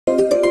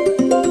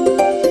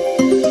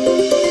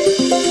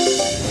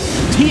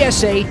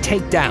TSA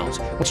takedowns.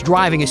 What's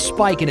driving a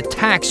spike in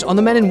attacks on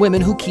the men and women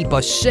who keep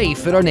us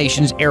safe at our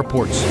nation's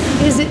airports?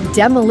 Is it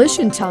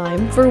demolition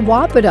time for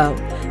Wapato?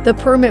 The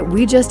permit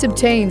we just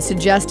obtained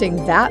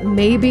suggesting that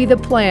may be the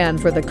plan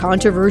for the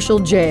controversial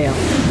jail.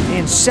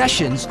 And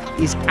Sessions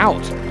is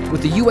out.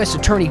 With the U.S.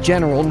 Attorney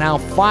General now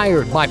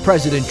fired by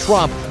President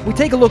Trump, we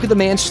take a look at the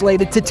man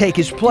slated to take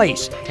his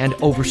place and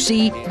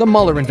oversee the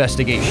Mueller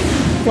investigation.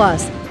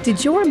 Plus,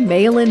 did your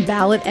mail-in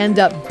ballot end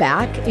up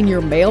back in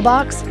your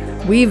mailbox?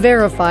 We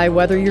verify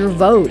whether your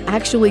vote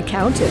actually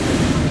counted.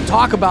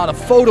 Talk about a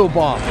photo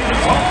bomb.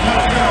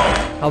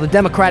 How the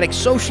Democratic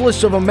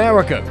Socialists of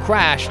America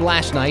crashed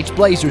last night's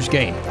Blazers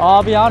game.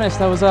 I'll be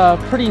honest, I was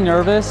pretty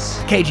nervous.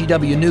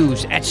 KGW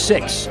News at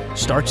 6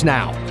 starts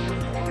now.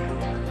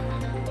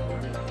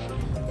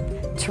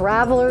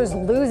 Travelers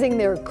losing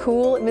their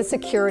cool in the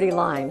security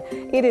line.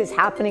 It is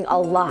happening a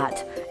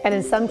lot, and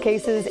in some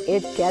cases,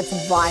 it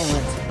gets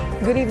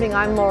violent. Good evening,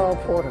 I'm Laurel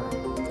Porter.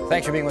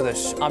 Thanks for being with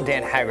us. I'm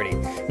Dan Haggerty.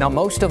 Now,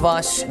 most of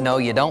us know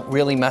you don't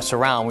really mess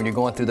around when you're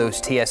going through those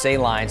TSA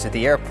lines at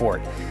the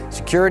airport.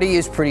 Security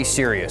is pretty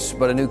serious,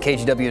 but a new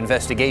KGW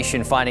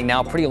investigation finding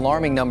now a pretty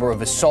alarming number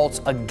of assaults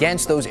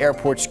against those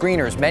airport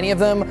screeners, many of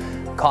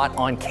them caught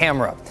on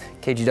camera.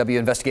 KGW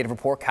investigative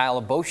reporter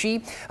Kyle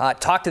Aboshi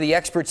talked to the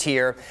experts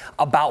here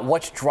about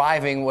what's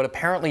driving what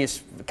apparently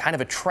is kind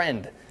of a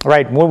trend.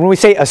 Right. When we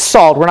say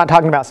assault, we're not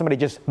talking about somebody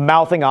just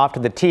mouthing off to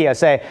the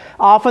TSA.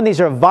 Often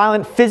these are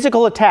violent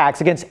physical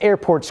attacks against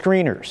airport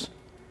screeners.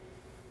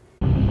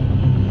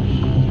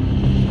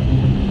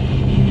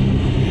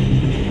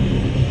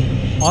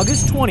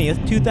 August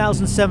 20th,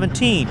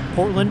 2017,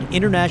 Portland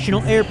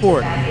International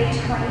Airport.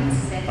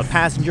 A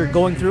passenger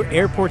going through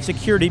airport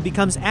security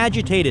becomes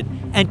agitated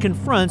and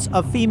confronts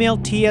a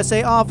female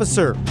TSA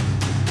officer.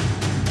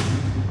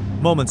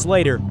 Moments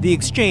later, the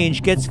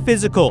exchange gets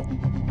physical,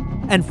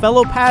 and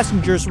fellow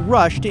passengers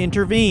rush to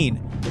intervene.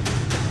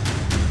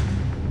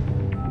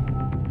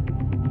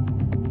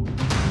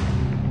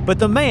 But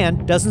the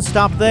man doesn't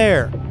stop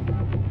there.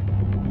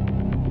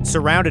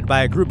 Surrounded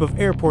by a group of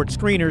airport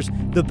screeners,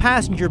 the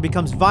passenger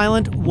becomes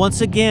violent once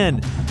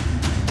again.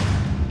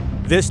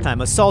 This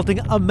time assaulting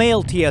a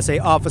male TSA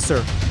officer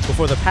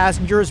before the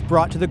passenger is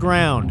brought to the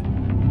ground.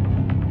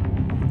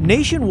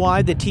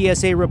 Nationwide, the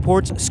TSA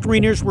reports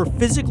screeners were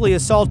physically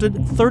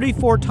assaulted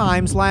 34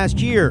 times last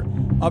year,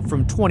 up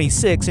from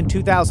 26 in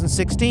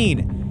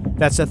 2016.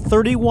 That's a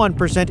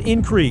 31%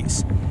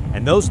 increase.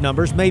 And those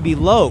numbers may be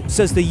low,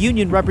 says the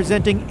union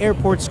representing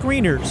airport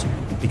screeners,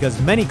 because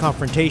many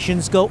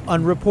confrontations go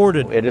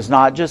unreported. It is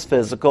not just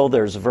physical.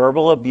 There's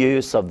verbal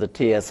abuse of the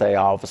TSA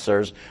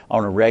officers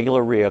on a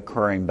regular,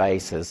 reoccurring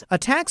basis.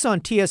 Attacks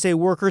on TSA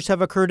workers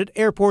have occurred at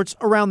airports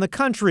around the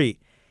country.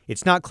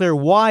 It's not clear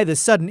why the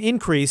sudden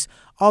increase,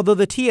 although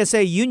the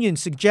TSA union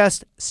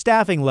suggests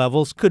staffing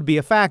levels could be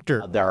a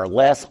factor. There are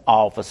less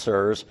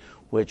officers,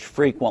 which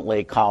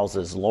frequently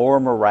causes lower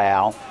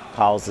morale,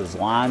 causes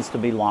lines to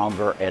be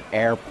longer at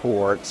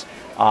airports,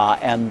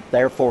 and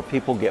therefore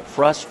people get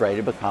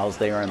frustrated because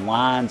they are in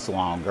lines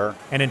longer.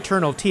 An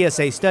internal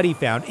TSA study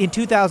found in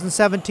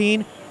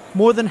 2017,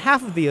 more than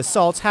half of the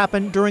assaults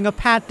happened during a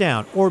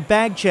pat-down or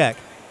bag check,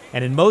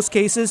 and in most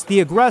cases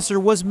the aggressor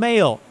was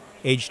male,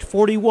 aged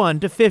 41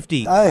 to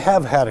 50. I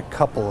have had a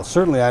couple.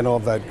 Certainly I know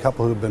of a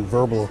couple who've been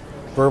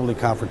verbally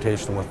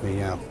confrontational with me,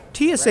 yeah.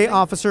 TSA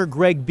officer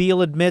Greg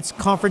Beal admits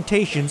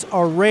confrontations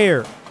are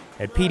rare.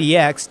 At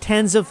PDX,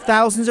 tens of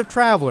thousands of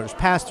travelers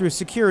pass through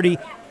security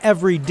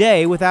every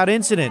day without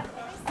incident.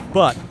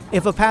 But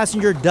if a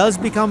passenger does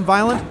become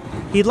violent,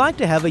 he'd like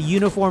to have a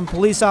uniformed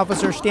police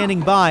officer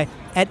standing by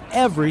at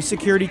every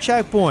security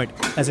checkpoint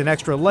as an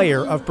extra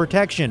layer of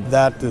protection.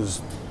 That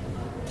is,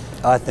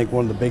 I think,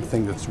 one of the big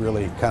things that's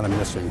really kind of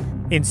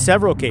missing. In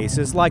several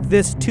cases, like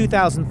this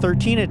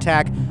 2013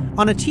 attack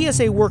on a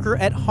TSA worker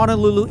at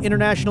Honolulu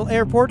International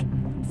Airport,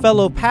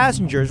 fellow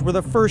passengers were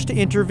the first to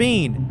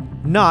intervene,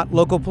 not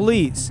local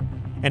police.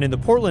 And in the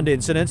Portland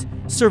incident,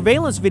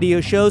 surveillance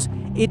video shows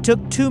it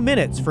took 2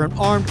 minutes for an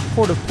armed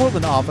Port of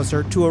Portland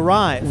officer to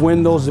arrive.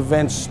 When those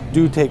events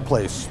do take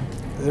place,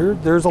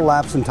 there's a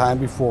lapse in time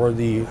before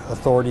the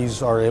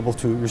authorities are able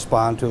to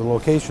respond to the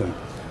location.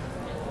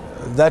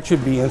 That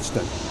should be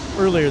instant.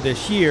 Earlier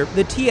this year,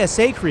 the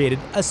TSA created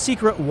a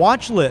secret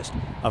watch list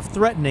of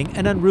threatening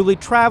and unruly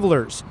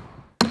travelers.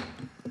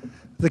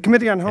 The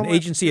Committee on Homeland An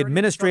agency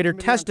administrator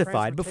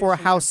testified before a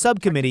House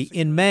subcommittee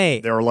in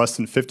May. There are less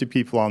than 50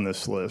 people on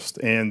this list,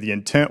 and the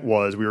intent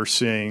was we were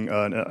seeing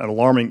an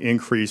alarming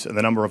increase in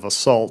the number of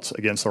assaults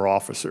against our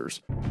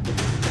officers.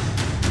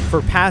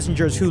 For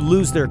passengers who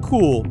lose their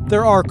cool,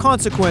 there are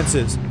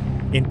consequences.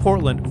 In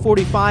Portland,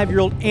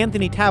 45-year-old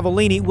Anthony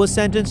Tavalini was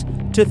sentenced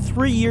to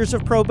 3 years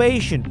of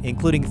probation,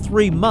 including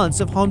 3 months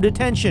of home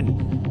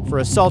detention, for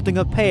assaulting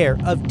a pair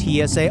of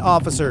TSA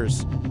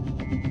officers.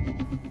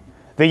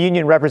 The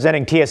union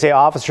representing TSA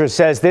officers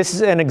says this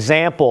is an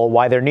example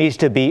why there needs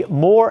to be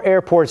more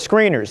airport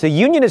screeners. The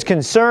union is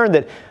concerned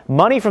that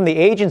money from the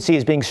agency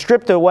is being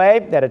stripped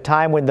away at a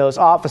time when those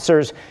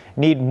officers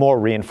need more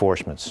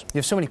reinforcements. You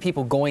have so many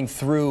people going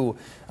through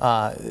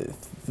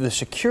the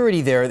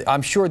security there.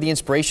 I'm sure the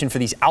inspiration for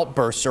these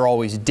outbursts are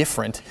always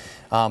different,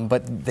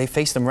 but they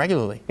face them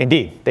regularly.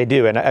 Indeed, they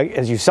do. And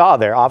as you saw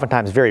there,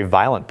 oftentimes very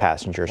violent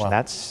passengers, and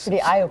that's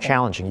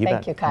challenging.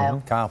 Thank you,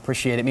 Kyle. Kyle,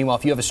 appreciate it. Meanwhile,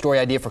 if you have a story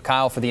idea for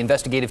Kyle for the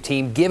investigative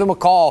team, give him a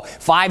call,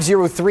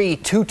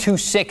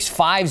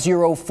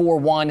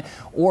 503-226-5041,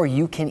 or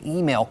you can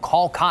email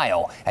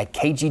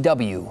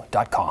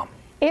callkyle@kgw.com.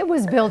 It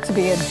was built to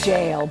be a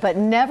jail, but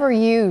never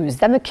used.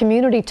 Then the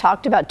community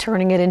talked about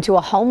turning it into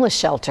a homeless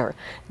shelter.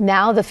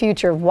 Now the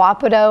future of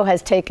Wapato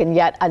has taken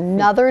yet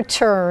another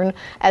turn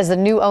as the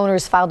new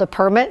owners filed a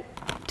permit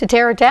to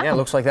tear it down. Yeah, it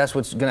looks like that's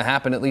what's going to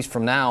happen, at least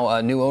from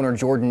now. New owner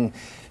Jordan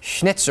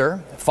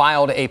Schnitzer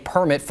filed a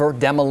permit for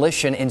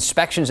demolition.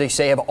 Inspections, they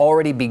say, have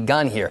already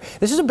begun here.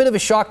 This is a bit of a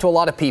shock to a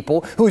lot of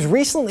people who's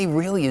recently,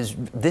 really is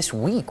this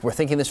week, we're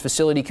thinking this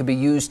facility could be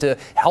used to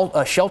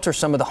help shelter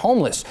some of the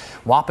homeless.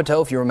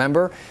 Wapato, if you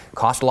remember,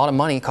 cost a lot of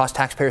money, cost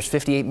taxpayers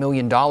 $58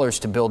 million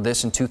to build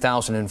this in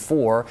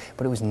 2004,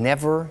 but it was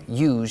never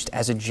used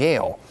as a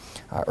jail.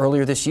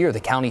 Earlier this year, the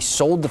county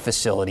sold the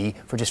facility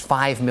for just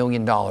 $5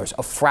 million, a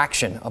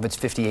fraction of its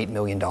 $58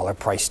 million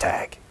price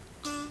tag.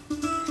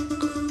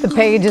 The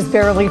page is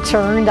barely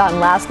turned on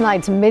last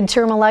night's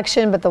midterm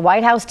election, but the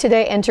White House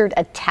today entered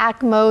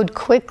attack mode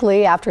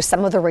quickly after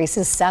some of the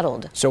races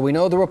settled. So we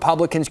know the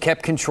Republicans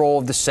kept control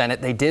of the Senate.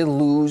 They did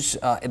lose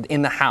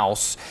in the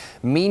House.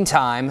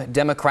 Meantime,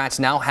 Democrats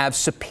now have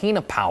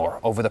subpoena power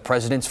over the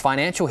president's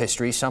financial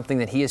history, something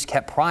that he has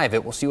kept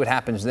private. We'll see what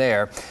happens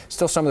there.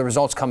 Still some of the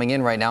results coming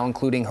in right now,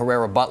 including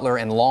Herrera Butler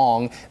and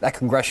Long, that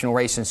congressional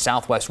race in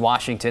Southwest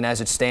Washington. As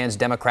it stands,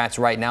 Democrats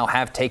right now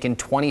have taken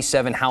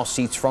 27 House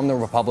seats from the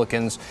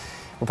Republicans.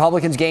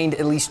 Republicans gained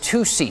at least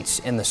 2 seats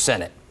in the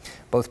Senate.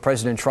 Both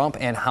President Trump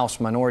and House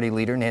Minority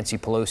Leader Nancy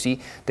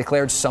Pelosi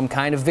declared some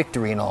kind of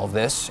victory in all of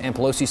this. And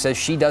Pelosi says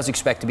she does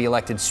expect to be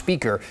elected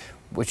Speaker,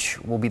 which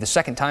will be the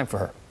second time for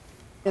her.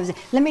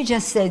 Let me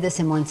just say this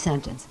in one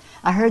sentence.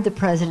 I heard the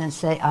president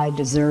say, I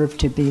deserve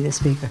to be the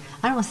Speaker.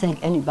 I don't think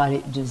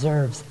anybody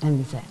deserves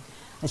anything.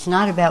 It's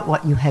not about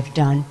what you have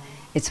done.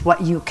 It's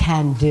what you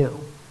can do.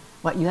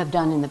 What you have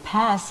done in the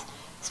past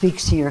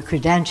speaks to your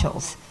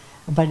credentials,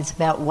 but it's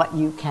about what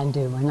you can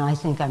do. And I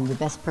think I'm the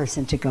best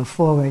person to go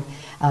forward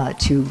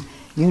to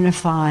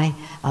unify,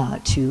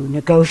 to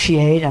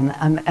negotiate.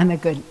 I'm a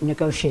good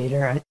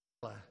negotiator.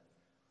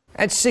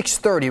 At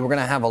 6:30, we're going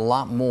to have a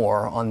lot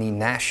more on the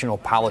national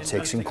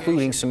politics,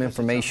 including some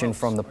information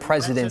from the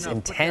president's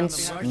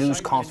intense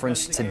news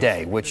conference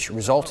today, which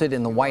resulted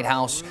in the White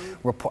House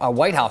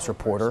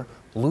reporter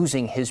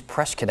losing his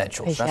press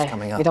credentials. That's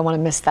coming up. You don't want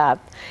to miss that.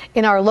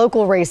 In our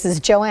local races,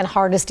 Joanne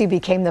Hardesty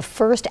became the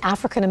first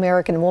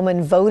African-American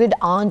woman voted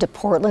on to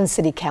Portland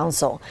City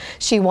Council.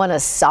 She won a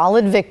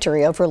solid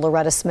victory over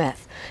Loretta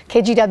Smith.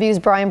 KGW's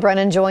Brian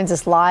Brennan joins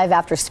us live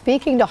after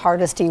speaking to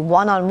Hardesty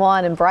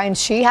one-on-one. And Brian,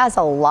 she has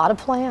a lot of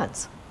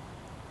plans.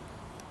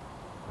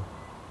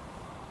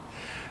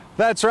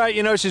 That's right.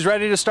 You know, she's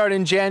ready to start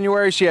in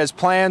January. She has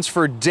plans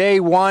for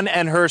day one,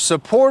 and her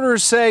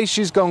supporters say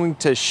she's going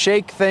to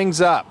shake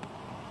things up.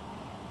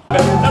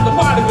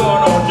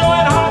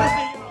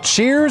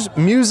 Cheers,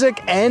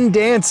 music, and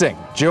dancing.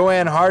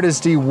 Joanne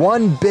Hardesty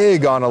won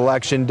big on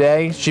Election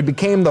Day. She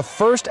became the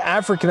first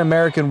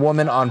African-American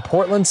woman on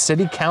Portland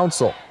City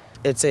Council.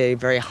 It's a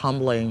very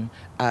humbling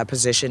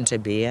position to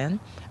be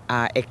in.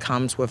 It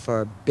comes with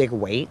a big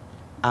weight,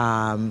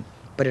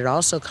 but it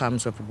also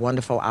comes with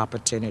wonderful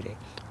opportunity.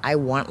 I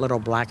want little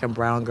black and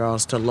brown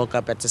girls to look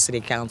up at the city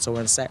council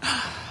and say,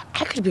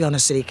 I could be on the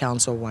city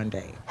council one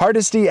day.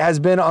 Hardesty has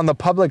been on the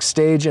public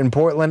stage in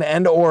Portland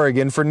and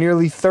Oregon for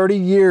nearly 30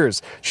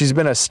 years. She's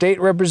been a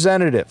state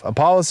representative, a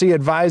policy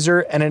advisor,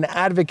 and an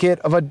advocate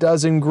of a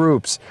dozen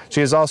groups. She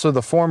is also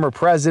the former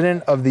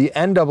president of the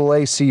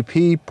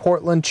NAACP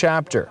Portland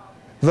chapter.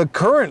 The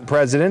current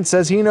president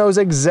says he knows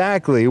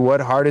exactly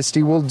what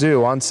Hardesty will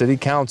do on city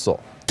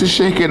council. To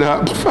shake it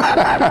up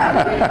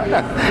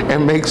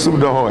and make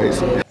some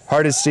noise.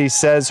 Hardesty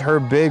says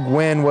her big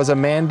win was a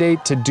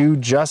mandate to do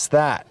just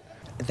that.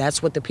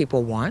 That's what the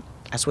people want.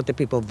 That's what the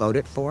people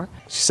voted for.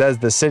 She says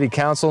the city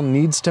council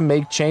needs to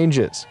make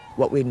changes.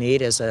 What we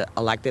need is an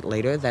elected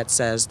leader that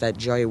says that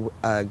Joey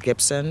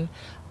Gibson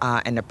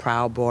and the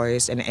Proud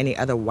Boys and any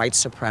other white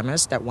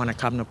supremacists that want to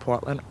come to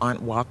Portland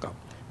aren't welcome.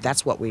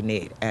 That's what we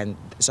need. And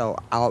so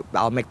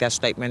I'll make that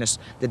statement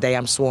the day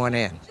I'm sworn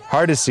in.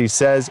 Hardesty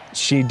says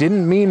she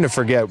didn't mean to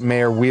forget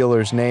Mayor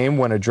Wheeler's name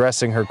when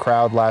addressing her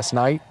crowd last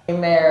night.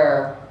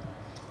 Mayor,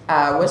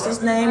 what's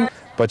his name?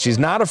 But she's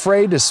not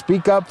afraid to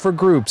speak up for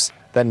groups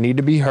that need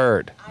to be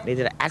heard. He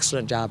did an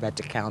excellent job at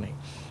the county.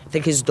 I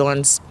think he's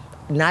doing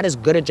not as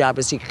good a job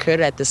as he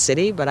could at the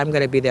city, but I'm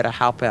going to be there to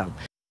help him.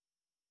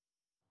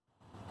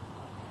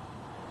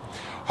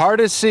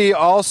 Hardesty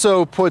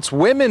also puts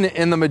women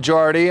in the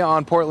majority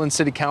on Portland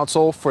City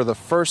Council for the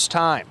first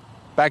time.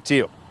 back to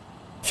you.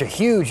 It's a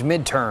huge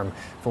midterm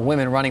for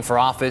women running for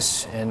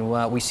office, and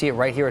we see it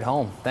right here at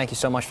home. Thank you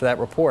so much for that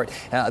report.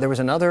 There was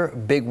another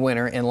big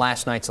winner in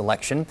last night's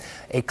election,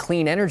 a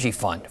clean energy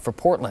fund for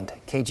Portland.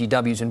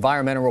 KGW's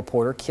environmental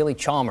reporter Keely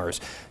Chalmers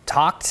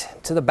talked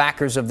to the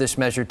backers of this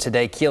measure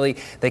today. Keely,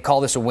 they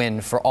call this a win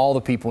for all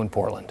the people in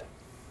Portland.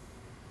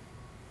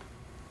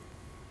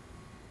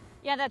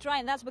 Yeah, that's right.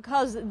 And that's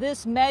because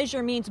this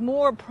measure means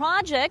more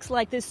projects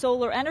like this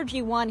solar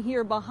energy one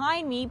here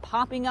behind me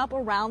popping up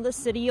around the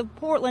city of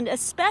Portland,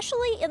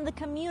 especially in the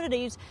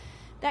communities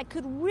that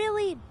could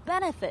really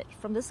benefit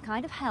from this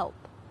kind of help.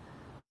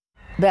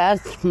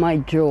 That's my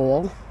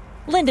jewel.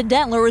 Linda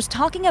Dentler is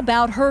talking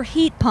about her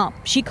heat pump.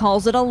 She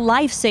calls it a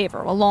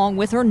lifesaver, along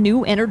with her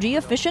new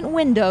energy-efficient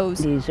windows.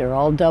 These are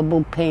all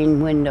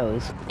double-pane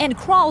windows. And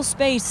crawl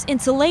space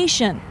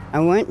insulation.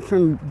 I went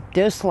from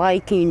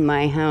disliking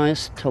my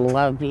house to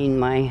loving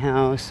my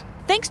house.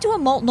 Thanks to a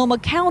Multnomah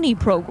County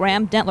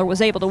program, Dentler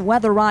was able to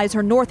weatherize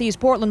her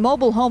Northeast Portland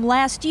mobile home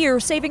last year,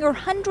 saving her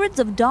hundreds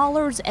of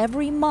dollars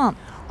every month.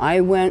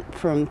 I went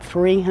from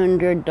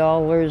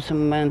 $300 a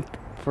month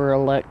for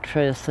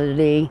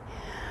electricity.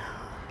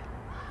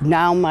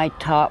 Now my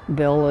top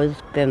bill has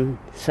been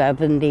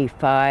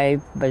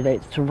 $75, but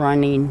it's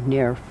running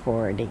near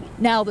 $40.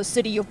 Now the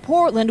city of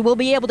Portland will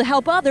be able to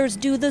help others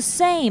do the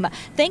same,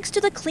 thanks to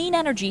the clean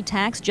energy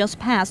tax just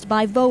passed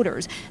by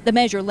voters. The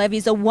measure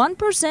levies a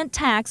 1%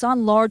 tax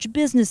on large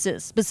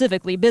businesses,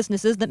 specifically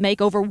businesses that make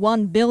over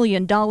 $1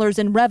 billion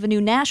in revenue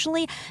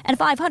nationally and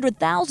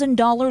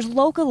 $500,000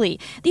 locally.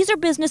 These are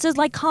businesses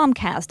like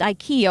Comcast,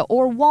 IKEA,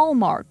 or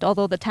Walmart,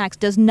 although the tax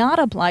does not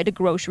apply to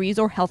groceries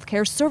or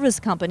healthcare service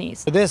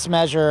companies. This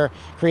measure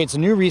creates a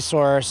new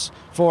resource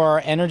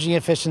for energy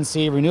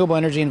efficiency, renewable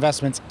energy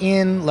investments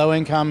in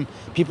low-income,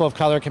 people of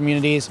color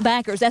communities.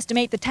 Backers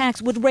estimate the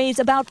tax would raise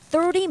about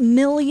 $30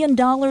 million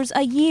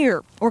a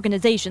year.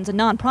 Organizations and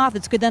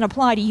nonprofits could then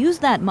apply to use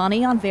that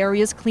money on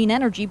various clean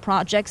energy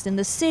projects in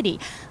the city,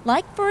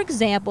 like, for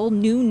example,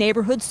 new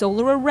neighborhood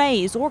solar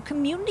arrays or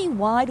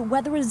community-wide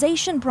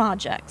weatherization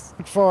projects.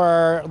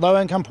 For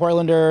low-income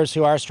Portlanders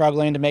who are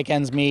struggling to make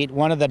ends meet,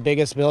 one of the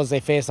biggest bills they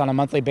face on a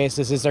monthly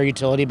basis is their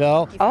utility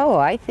bill. Oh,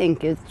 I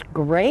think it's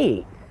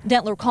great.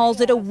 Dentler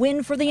calls it a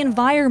win for the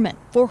environment,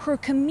 for her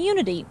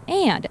community,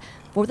 and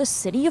for the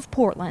city of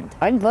Portland.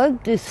 I'd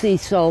love to see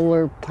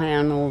solar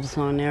panels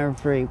on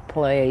every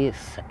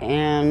place,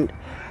 and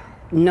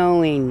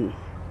knowing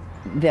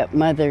that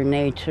Mother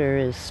Nature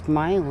is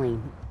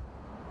smiling.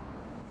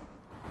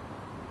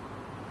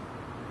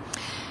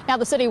 Now,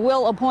 the city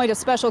will appoint a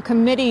special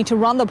committee to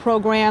run the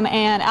program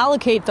and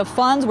allocate the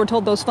funds. We're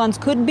told those funds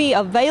could be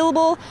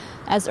available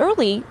as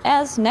early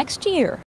as next year.